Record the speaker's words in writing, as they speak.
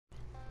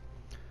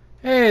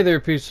Hey there,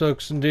 peace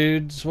folks and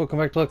dudes. Welcome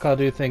back to Look How I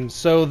Do Things.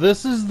 So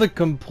this is the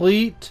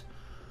complete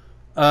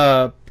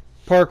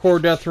parkour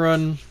death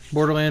run,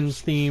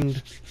 Borderlands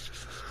themed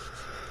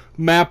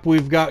map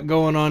we've got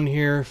going on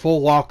here.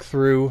 Full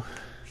walkthrough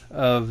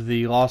of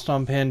the Lost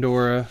on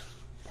Pandora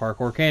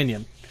Parkour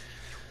Canyon.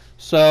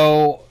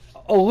 So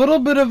a little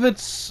bit of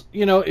it's,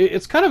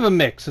 it's kind of a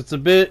mix. It's a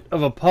bit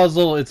of a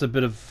puzzle. It's a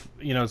bit of,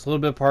 it's a little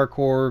bit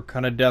parkour,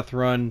 kind of death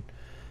run.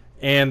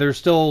 And there's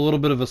still a little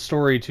bit of a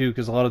story too,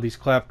 because a lot of these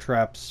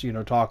claptraps,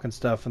 talk and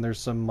stuff, and there's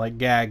some like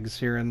gags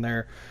here and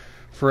there.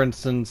 For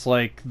instance,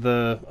 like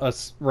the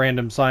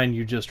random sign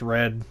you just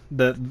read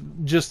that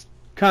just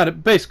kind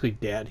of basically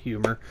dad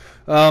humor,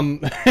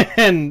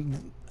 and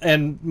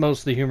most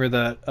of the humor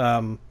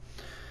that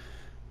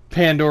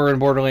Pandora and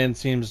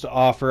Borderlands seems to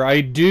offer. I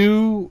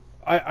do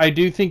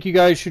think you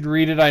guys should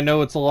read it. I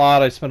know it's a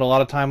lot. I spent a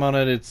lot of time on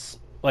it. It's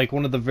like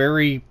one of the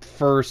very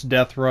first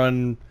death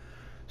run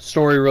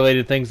story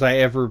related things I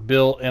ever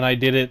built, and I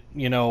did it,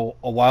 a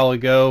while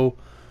ago,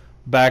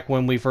 back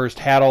when we first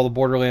had all the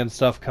Borderlands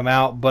stuff come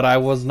out, but I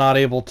was not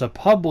able to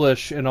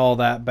publish and all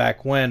that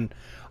back when.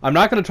 I'm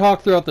not going to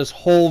talk throughout this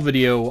whole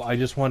video. I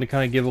just wanted to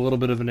kind of give a little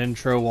bit of an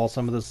intro while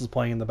some of this is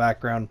playing in the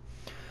background.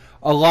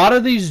 A lot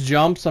of these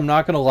jumps, I'm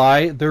not going to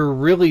lie, they're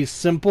really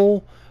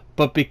simple,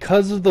 but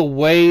because of the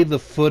way the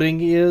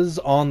footing is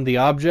on the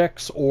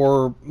objects,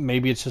 or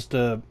maybe it's just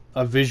a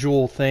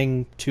visual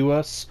thing to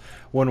us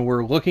when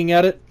we're looking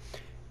at it,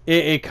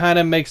 it kind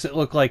of makes it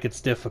look like it's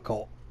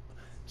difficult.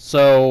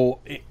 So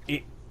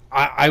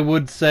I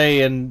would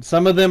say, and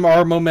some of them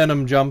are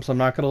momentum jumps, I'm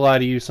not going to lie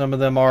to you, some of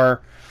them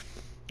are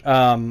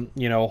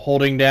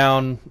holding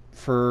down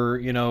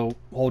for,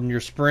 holding your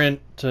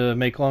sprint to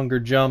make longer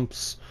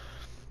jumps,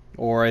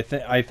 or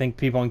I think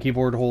people on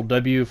keyboard hold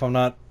W. If I'm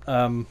not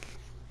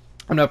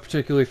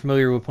particularly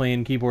familiar with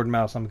playing keyboard and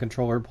mouse. I'm a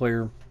controller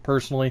player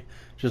personally,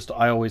 just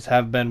I always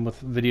have been with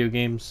video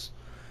games.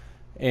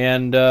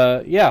 And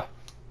yeah,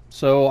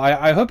 so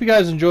I hope you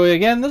guys enjoy.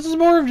 Again, this is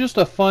more of just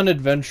a fun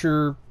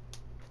adventure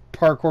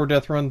parkour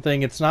death run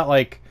thing. It's not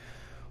like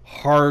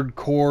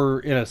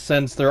hardcore in a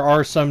sense. There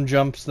are some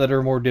jumps that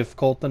are more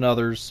difficult than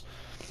others,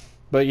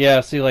 but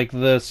yeah, see, like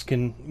this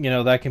can,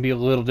 that can be a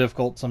little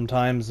difficult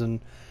sometimes. And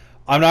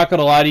I'm not going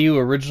to lie to you,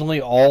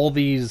 originally all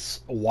these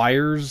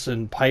wires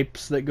and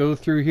pipes that go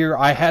through here,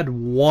 I had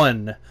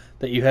one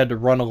that you had to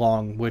run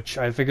along, which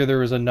I figured there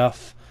was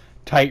enough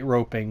tight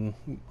roping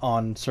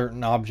on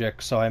certain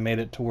objects, so I made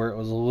it to where it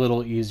was a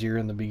little easier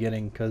in the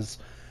beginning, because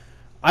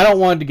I don't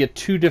want it to get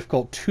too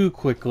difficult too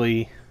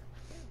quickly.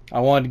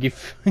 I wanted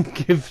to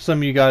give some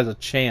of you guys a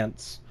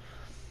chance.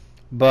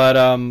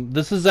 But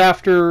this is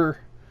after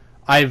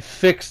I've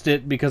fixed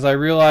it, because I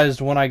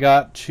realized when I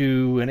got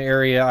to an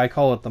area, I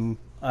call it the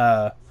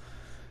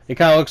it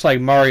kind of looks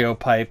like Mario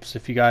pipes.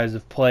 If you guys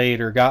have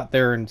played or got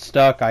there and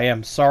stuck, I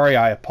am sorry.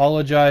 I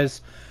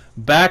apologize.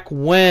 Back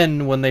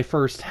when they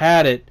first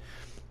had it,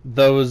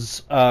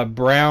 those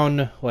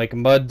brown, like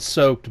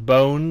mud-soaked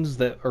bones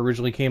that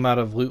originally came out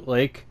of Loot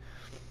Lake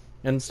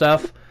and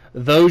stuff,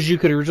 those you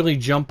could originally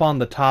jump on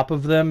the top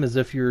of them as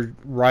if you're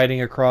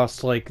riding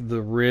across like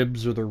the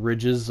ribs or the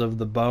ridges of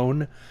the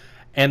bone.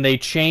 And they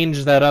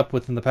changed that up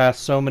within the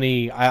past so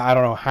many, I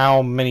don't know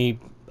how many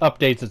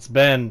updates it's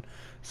been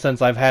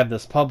since I've had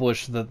this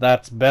published,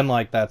 that's been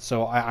like that.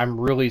 So I'm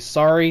really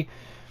sorry.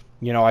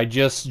 I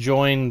just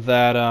joined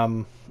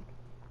that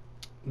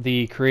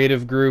the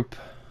creative group.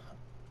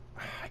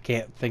 I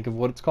can't think of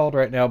what it's called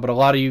right now, but a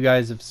lot of you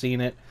guys have seen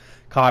it,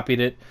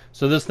 copied it.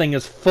 So this thing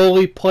is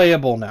fully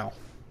playable now.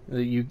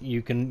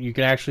 You can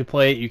actually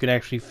play it. You can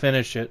actually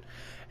finish it.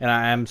 And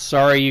I'm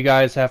sorry you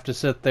guys have to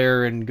sit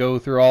there and go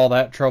through all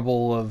that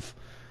trouble of,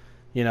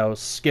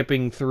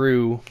 skipping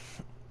through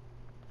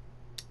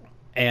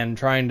and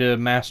trying to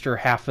master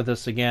half of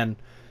this again.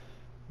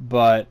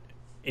 But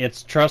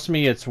trust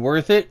me, it's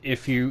worth it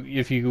if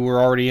you were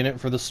already in it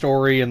for the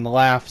story and the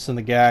laughs and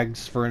the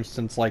gags. For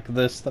instance, like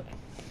this that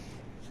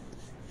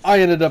I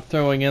ended up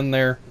throwing in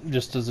there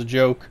just as a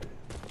joke,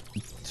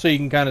 so you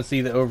can kind of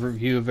see the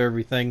overview of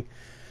everything.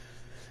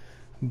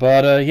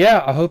 But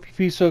yeah, I hope you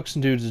peace folks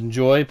and dudes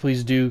enjoy.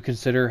 Please do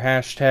consider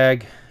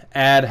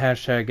add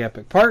hashtag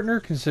epic partner.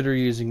 Consider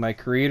using my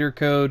creator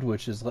code,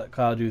 which is Let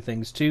Kyle Do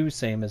Things Too,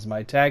 same as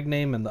my tag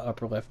name in the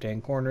upper left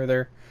hand corner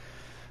there.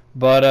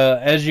 But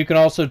as you can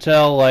also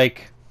tell,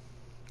 like,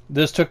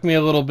 this took me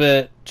a little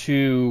bit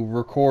to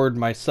record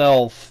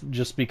myself,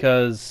 just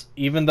because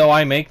even though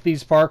I make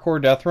these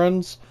parkour death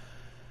runs,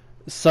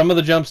 some of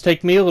the jumps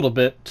take me a little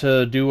bit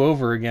to do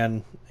over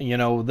again.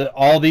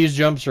 All these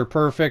jumps are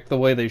perfect the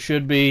way they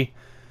should be,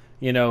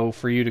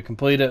 for you to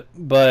complete it.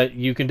 But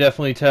you can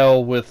definitely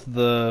tell with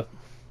the,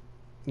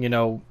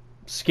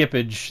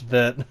 skippage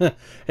that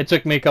it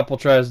took me a couple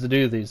tries to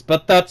do these.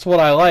 But that's what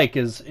I like,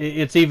 is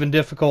it's even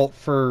difficult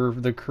for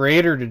the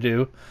creator to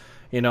do.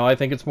 I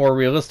think it's more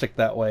realistic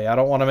that way. I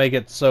don't want to make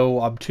it so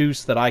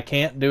obtuse that I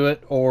can't do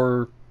it,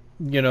 or,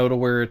 to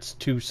where it's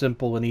too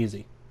simple and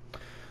easy.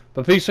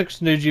 But peace,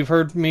 dudes, you've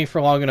heard me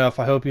for long enough.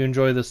 I hope you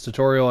enjoy this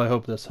tutorial. I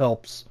hope this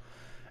helps.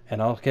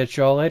 And I'll catch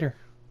y'all later.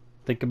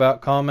 think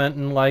about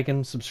commenting,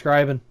 liking,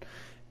 subscribing,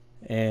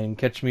 and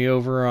catch me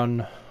over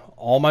on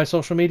all my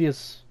social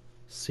medias.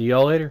 See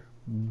y'all later.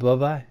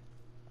 Bye-bye.